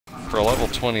For a level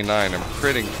 29, I'm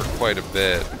critting for quite a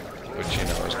bit, which, you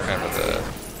know, is kind of the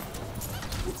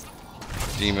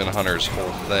Demon Hunter's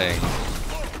whole thing.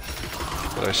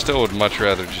 But I still would much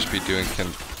rather just be doing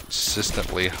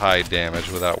consistently high damage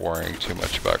without worrying too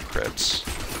much about crits.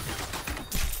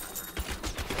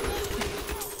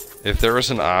 If there was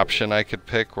an option I could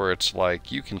pick where it's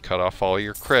like, you can cut off all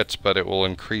your crits, but it will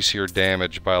increase your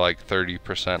damage by like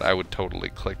 30%, I would totally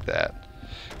click that.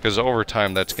 Because over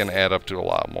time, that's going to add up to a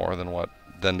lot more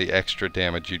than the extra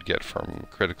damage you'd get from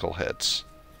critical hits.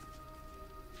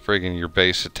 Friggin' your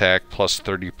base attack plus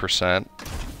 30%.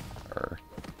 Or,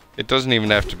 it doesn't even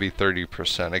have to be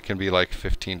 30%, it can be like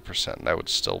 15%. That would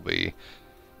still be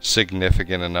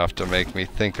significant enough to make me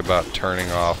think about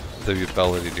turning off the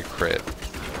ability to crit.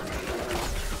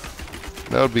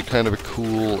 That would be kind of a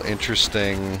cool,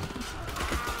 interesting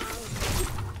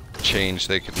change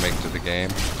they could make to the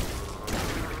game.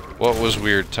 What was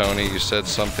weird, Tony? You said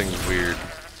something's weird.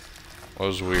 What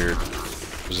was weird?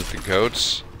 Was it the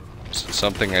goats? Was it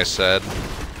something I said?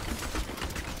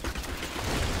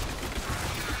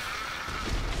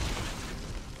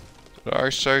 Did I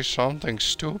say something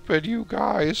stupid, you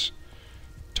guys?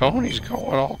 Tony's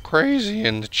going all crazy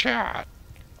in the chat.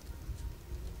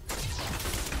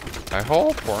 I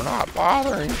hope we're not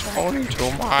bothering Tony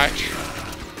too much.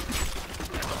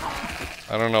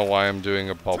 I don't know why I'm doing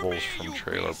a Bubbles from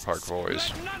Trailer Park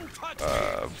voice.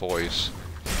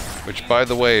 Which, by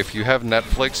the way, if you have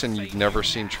Netflix and you've never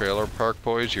seen Trailer Park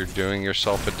Boys, you're doing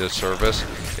yourself a disservice.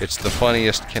 It's the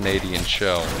funniest Canadian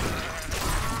show.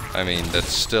 I mean, that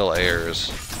still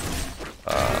airs.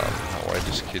 Why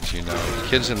does Kids You Know?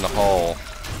 Kids in the Hall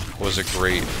was a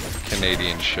great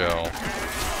Canadian show.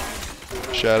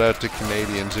 Shout out to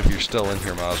Canadians if you're still in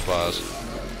here, Mazbaz.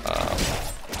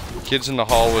 Kids in the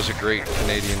Hall was a great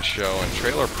Canadian show, and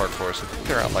Trailer Park Boys, I think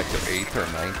they're on like their 8th or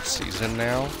 9th season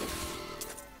now.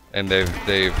 And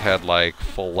they've had like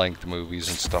full-length movies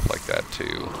and stuff like that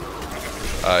too.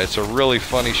 It's a really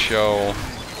funny show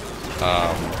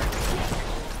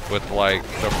with like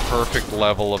the perfect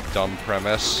level of dumb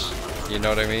premise, you know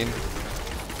what I mean?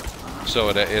 So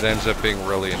it ends up being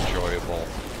really enjoyable.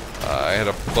 I had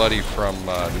a buddy from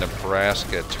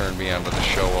Nebraska turn me onto the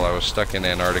show while I was stuck in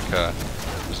Antarctica.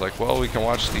 He was like, well, we can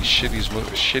watch these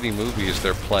shitty movies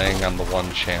they're playing on the one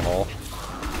channel,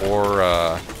 or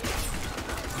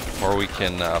we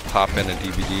can pop in a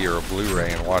DVD or a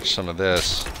Blu-ray and watch some of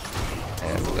this.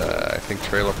 And I think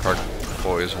Trailer Park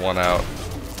Boys won out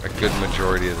a good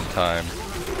majority of the time.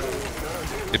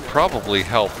 It probably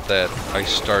helped that I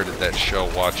started that show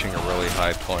watching a really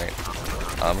high point.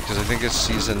 Because I think it's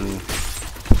season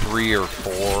 3 or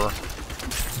 4.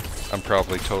 I'm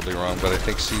probably totally wrong, but I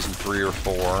think season 3 or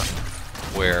 4,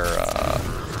 where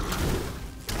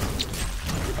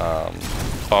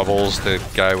Bubbles, the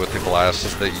guy with the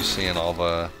glasses that you see in all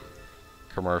the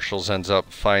commercials, ends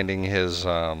up finding his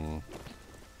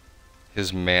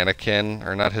mannequin,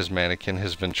 or not his mannequin,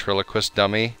 his ventriloquist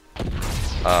dummy.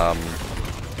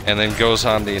 And then goes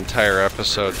on the entire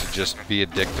episode to just be a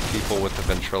dick to people with the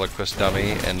ventriloquist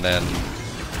dummy, and then,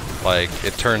 like,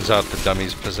 it turns out the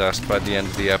dummy's possessed by the end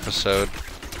of the episode,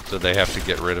 so they have to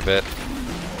get rid of it.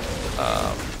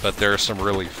 But there are some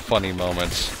really funny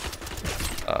moments,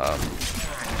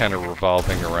 kind of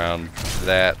revolving around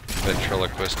that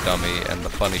ventriloquist dummy and the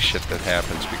funny shit that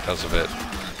happens because of it.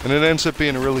 And it ends up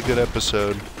being a really good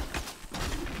episode.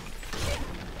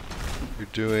 You're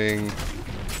doing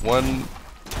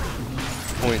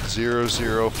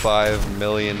 1.005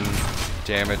 million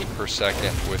damage per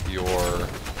second with your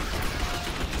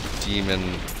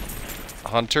Demon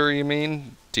Hunter, you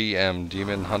mean? DM,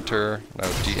 Demon Hunter? No,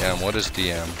 DM. What is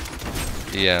DM?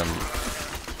 DM.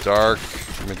 Dark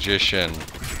Magician.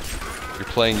 You're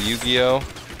playing Yu-Gi-Oh?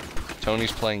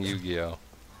 Tony's playing Yu-Gi-Oh.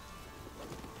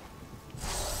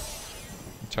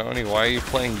 Tony, why are you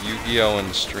playing Yu-Gi-Oh in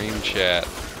the stream chat?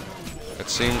 It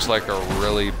seems like a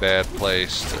really bad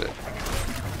place to do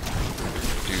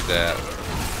that.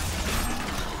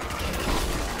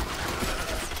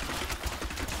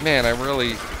 Man, I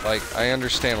really, like, I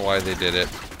understand why they did it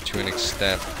to an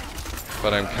extent,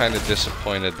 but I'm kind of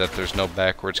disappointed that there's no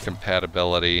backwards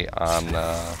compatibility on,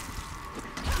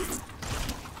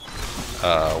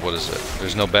 what is it?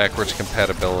 There's no backwards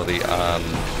compatibility on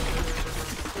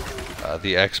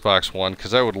the Xbox One,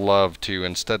 because I would love to,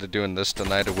 instead of doing this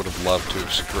tonight, I would have loved to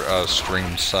have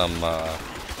streamed some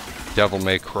Devil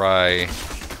May Cry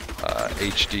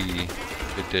HD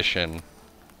edition,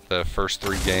 the first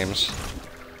 3 games,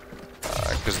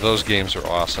 because those games are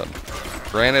awesome.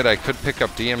 Granted, I could pick up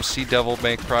DMC Devil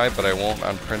May Cry, but I won't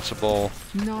on principle.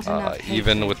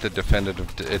 Even with the definitive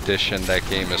edition, that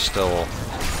game is still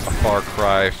far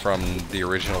cry from the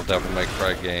original Devil May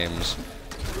Cry games,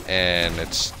 and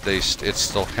it's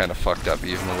still kind of fucked up,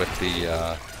 even with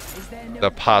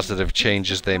the positive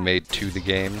changes they made to the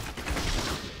game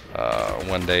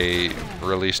when they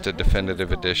released a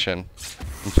definitive edition.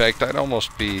 In fact, I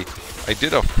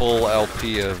did a full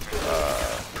LP of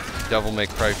Devil May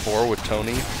Cry 4 with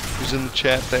Tony, who's in the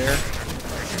chat there,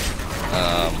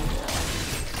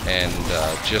 and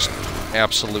just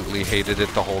absolutely hated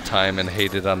it the whole time and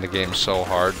hated on the game so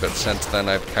hard, but since then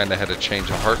I've kind of had a change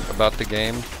of heart about the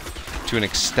game to an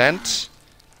extent.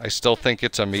 I still think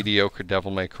it's a mediocre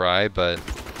Devil May Cry, but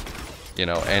you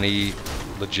know, any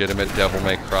legitimate Devil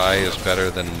May Cry is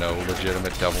better than no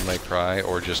legitimate Devil May Cry,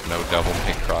 or just no Devil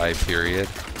May Cry, period.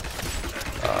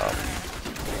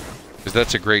 Because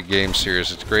that's a great game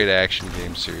series, it's a great action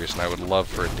game series, and I would love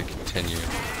for it to continue.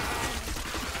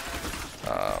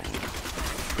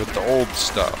 With the old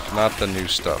stuff, not the new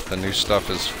stuff. The new stuff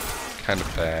is kind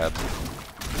of bad.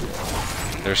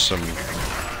 There's some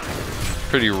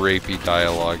pretty rapey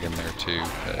dialogue in there too.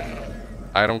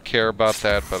 I don't care about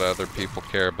that, but other people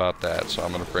care about that, so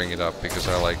I'm going to bring it up because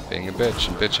I like being a bitch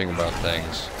and bitching about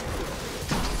things.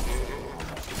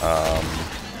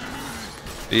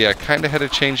 Yeah, kind of had a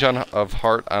change of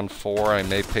heart on 4. I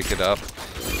may pick it up,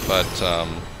 but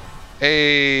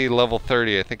hey, level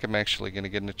 30. I think I'm actually going to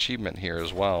get an achievement here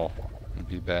as well. It'd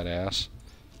be badass.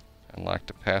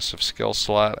 Unlocked a passive skill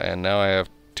slot, and now I have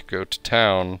to go to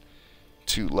town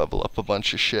to level up a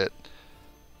bunch of shit.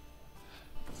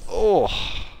 Oh.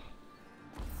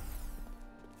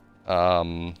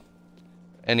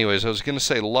 Anyways, I was gonna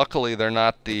say, luckily they're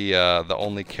not the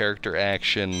only character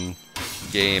action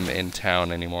game in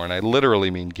town anymore, and I literally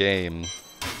mean game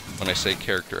when I say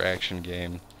character action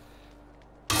game.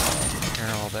 Hear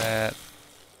all that.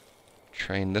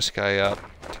 Train this guy up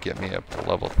to get me up to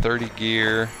level 30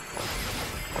 gear.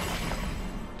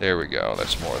 There we go.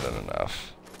 That's more than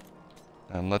enough.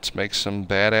 And let's make some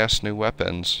badass new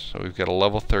weapons. So we've got a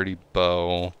level 30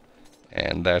 bow,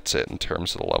 and that's it in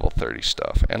terms of the level 30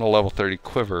 stuff. And a level 30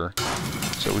 quiver.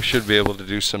 So we should be able to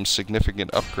do some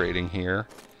significant upgrading here.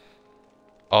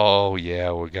 Oh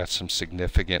yeah, we got some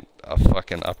significant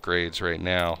fucking upgrades right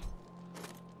now.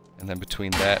 And then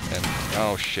between that and...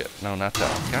 oh shit, no, not that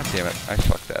one. God damn it, I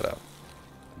fucked that up.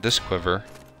 This quiver,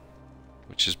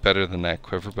 which is better than that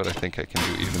quiver, but I think I can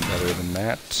do even better than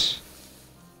that.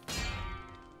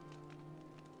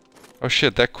 Oh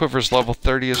shit, that quiver's level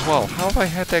 30 as well. How have I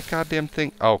had that goddamn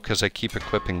thing? Oh, because I keep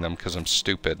equipping them because I'm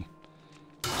stupid.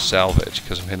 Salvage,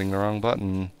 because I'm hitting the wrong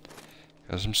button.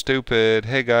 Because I'm stupid.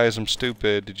 Hey guys, I'm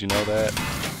stupid. Did you know that?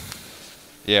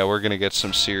 Yeah, we're going to get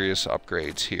some serious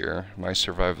upgrades here. My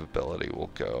survivability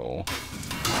will go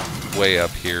way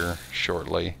up here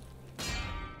shortly.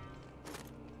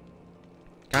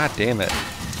 God damn it.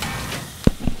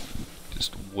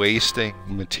 Just wasting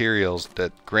materials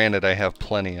that, granted, I have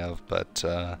plenty of, but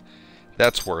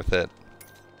that's worth it.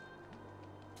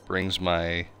 Brings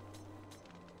my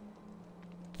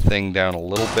thing down a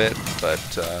little bit,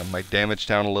 but my damage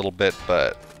down a little bit,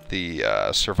 but the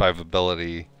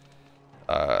survivability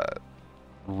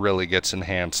really gets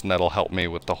enhanced, and that'll help me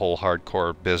with the whole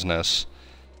hardcore business.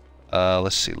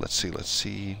 Let's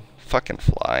see. Fucking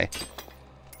fly.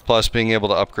 Plus, being able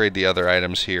to upgrade the other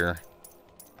items here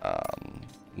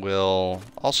will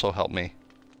also help me.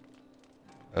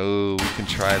 Oh, we can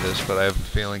try this, but I have a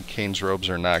feeling Kane's robes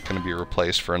are not going to be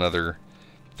replaced for another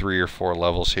 3 or 4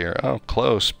 levels here. Oh,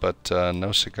 close, but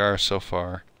no cigar so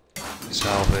far.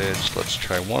 Salvage. Let's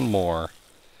try one more.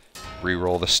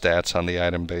 Reroll the stats on the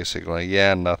item, basically.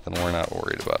 Yeah, nothing. We're not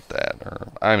worried about that. Or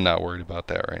I'm not worried about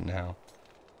that right now.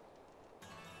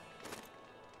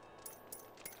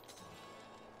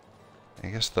 I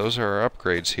guess those are our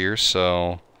upgrades here,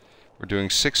 so we're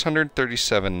doing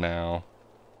 637 now.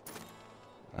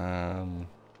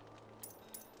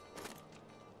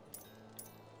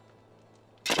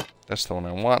 That's the one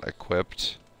I want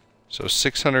equipped. So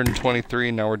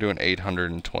 623, now we're doing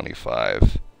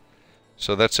 825.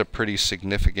 So that's a pretty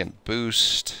significant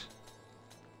boost.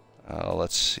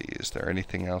 Let's see, is there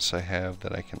anything else I have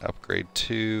that I can upgrade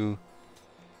to?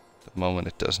 At the moment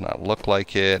it does not look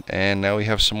like it. And now we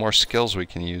have some more skills we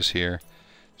can use here.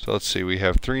 So let's see, we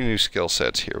have 3 new skill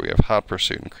sets here. We have Hot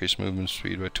Pursuit, increase movement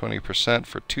speed by 20%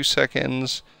 for 2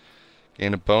 seconds.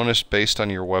 Gain a bonus based on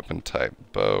your weapon type.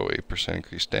 Bow, 8%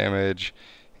 increased damage.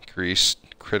 Increased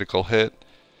critical hit.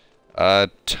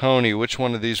 Tony, which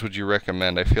one of these would you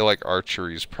recommend? I feel like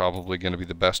archery is probably going to be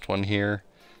the best one here.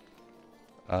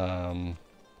 So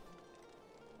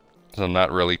I'm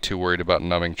not really too worried about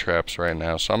numbing traps right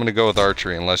now. So I'm going to go with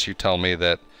archery unless you tell me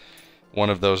that one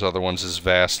of those other ones is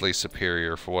vastly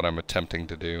superior for what I'm attempting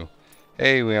to do.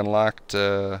 Hey, we unlocked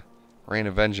Rain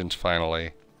of Vengeance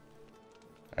finally.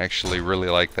 I actually really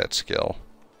like that skill.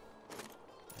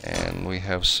 And we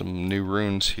have some new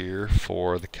runes here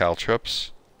for the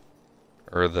caltrops.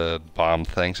 Or the bomb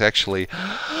things. Actually,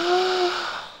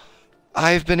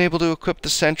 I've been able to equip the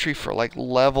sentry for like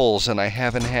levels and I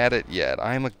haven't had it yet.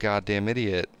 I'm a goddamn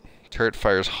idiot. Turret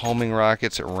fires homing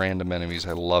rockets at random enemies.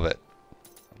 I love it.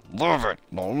 Love it.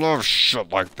 I love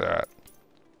shit like that.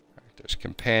 Right, there's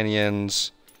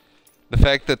companions. The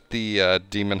fact that the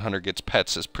demon hunter gets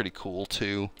pets is pretty cool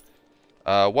too.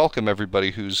 Welcome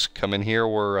everybody who's come in here.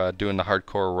 We're doing the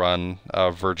hardcore run,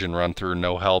 virgin run through,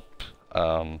 no help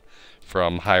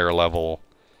from higher level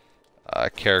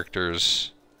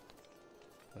characters.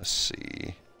 Let's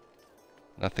see.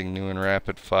 Nothing new in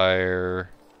rapid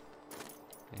fire.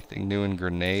 Anything new in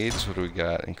grenades? What do we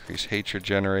got? Increased hatred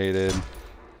generated.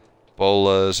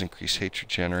 Bolas, increased hatred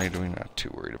generated. We're not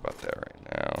too worried about that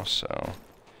right now. So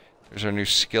there's our new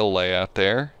skill layout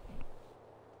there.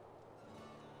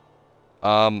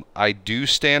 I do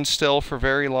stand still for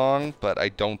very long, but I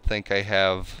don't think I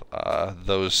have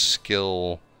those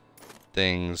skill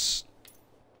things,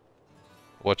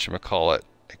 whatchamacallit,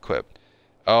 equipped.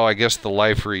 Oh, I guess the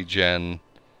life regen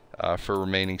for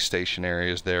remaining stationary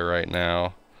is there right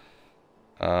now.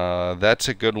 That's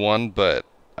a good one, but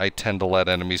I tend to let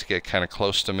enemies get kind of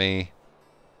close to me.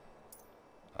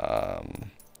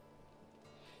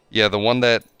 Yeah, the one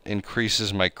that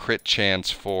increases my crit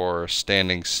chance for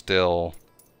standing still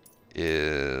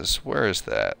is... where is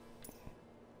that?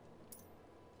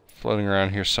 Floating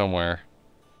around here somewhere.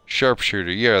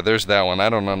 Sharpshooter, yeah, there's that one. I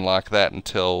don't unlock that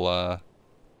until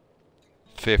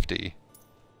 50.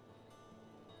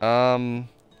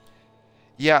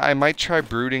 Yeah, I might try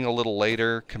brooding a little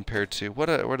later compared to... what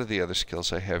are the other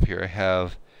skills I have here? I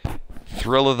have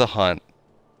Thrill of the Hunt,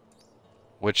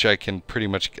 which I can pretty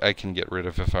much, I can get rid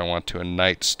of if I want to, a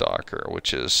Night Stalker,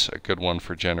 which is a good one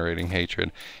for generating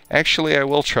hatred. Actually, I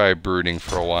will try brooding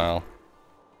for a while.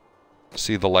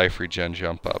 See the life regen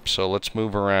jump up. So let's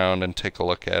move around and take a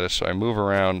look at it. So I move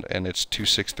around and it's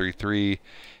 2633.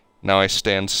 Now I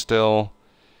stand still.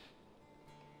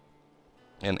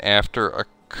 And after a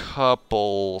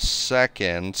couple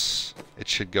seconds, it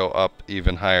should go up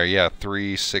even higher. Yeah,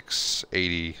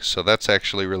 3680. So that's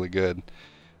actually really good.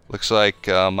 Looks like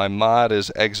my mod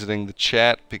is exiting the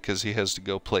chat because he has to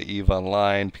go play EVE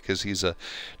Online because he's a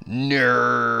nerd.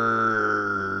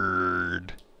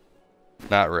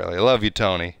 Not really. Love you,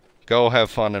 Tony. Go have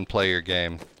fun and play your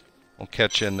game. We'll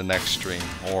catch you in the next stream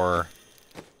or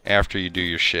after you do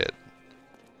your shit.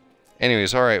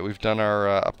 Anyways, alright, we've done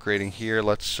our upgrading here.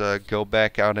 Let's go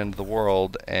back out into the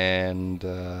world and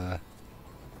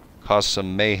cause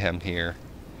some mayhem here.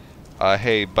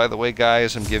 Hey, by the way,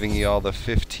 guys, I'm giving you all the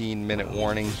 15-minute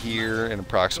warning here. In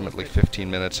approximately 15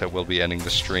 minutes, I will be ending the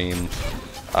stream.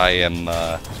 I am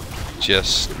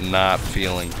just not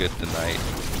feeling good tonight.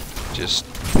 Just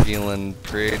feeling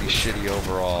pretty shitty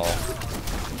overall.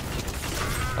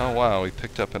 Oh, wow, we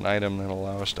picked up an item that'll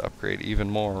allow us to upgrade even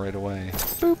more right away.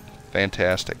 Boop.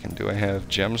 Fantastic. And do I have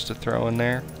gems to throw in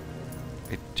there?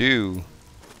 I do.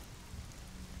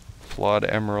 Flawed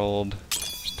emerald.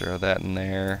 Just throw that in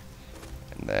there.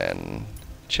 And then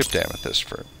chipped amethyst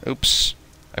for... oops.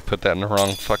 I put that in the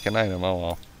wrong fucking item. Oh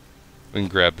well. We can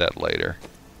grab that later.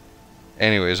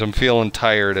 Anyways, I'm feeling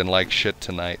tired and like shit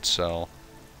tonight, so...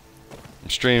 I'm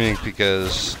streaming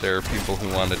because there are people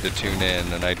who wanted to tune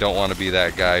in, and I don't want to be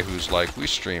that guy who's like, we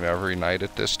stream every night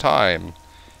at this time.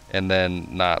 And then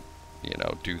not, you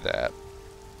know, do that.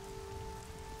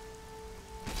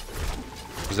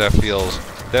 Because that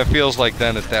feels like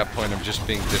then at that point I'm just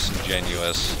being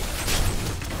disingenuous.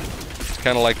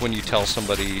 Kind of like when you tell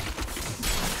somebody,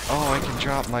 oh, I can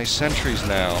drop my sentries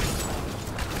now.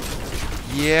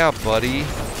 Yeah, buddy.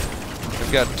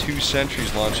 I've got 2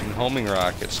 sentries launching homing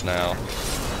rockets now.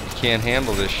 You can't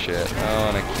handle this shit. Oh,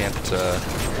 and I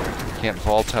can't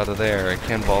vault out of there. I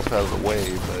can vault out of the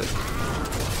way, but...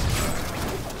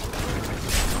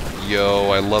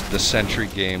 yo, I love the sentry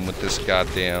game with this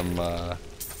goddamn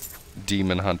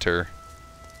demon hunter.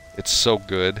 It's so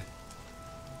good.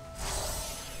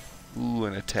 Ooh,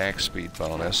 an attack speed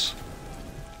bonus.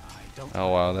 Oh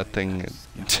wow, that thing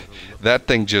that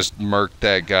thing just murked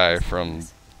that guy from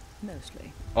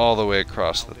all the way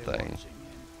across the thing.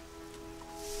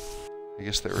 I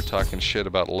guess they were talking shit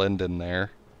about Lyndon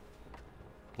there.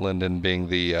 Lyndon being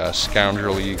the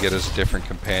scoundrel you get as a different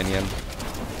companion.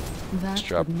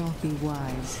 That would not be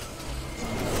wise.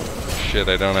 Shit,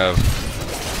 I don't have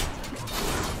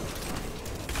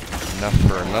enough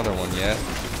for another one yet.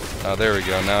 There we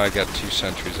go. Now I got 2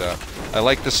 sentries out. I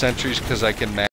like the sentries because I can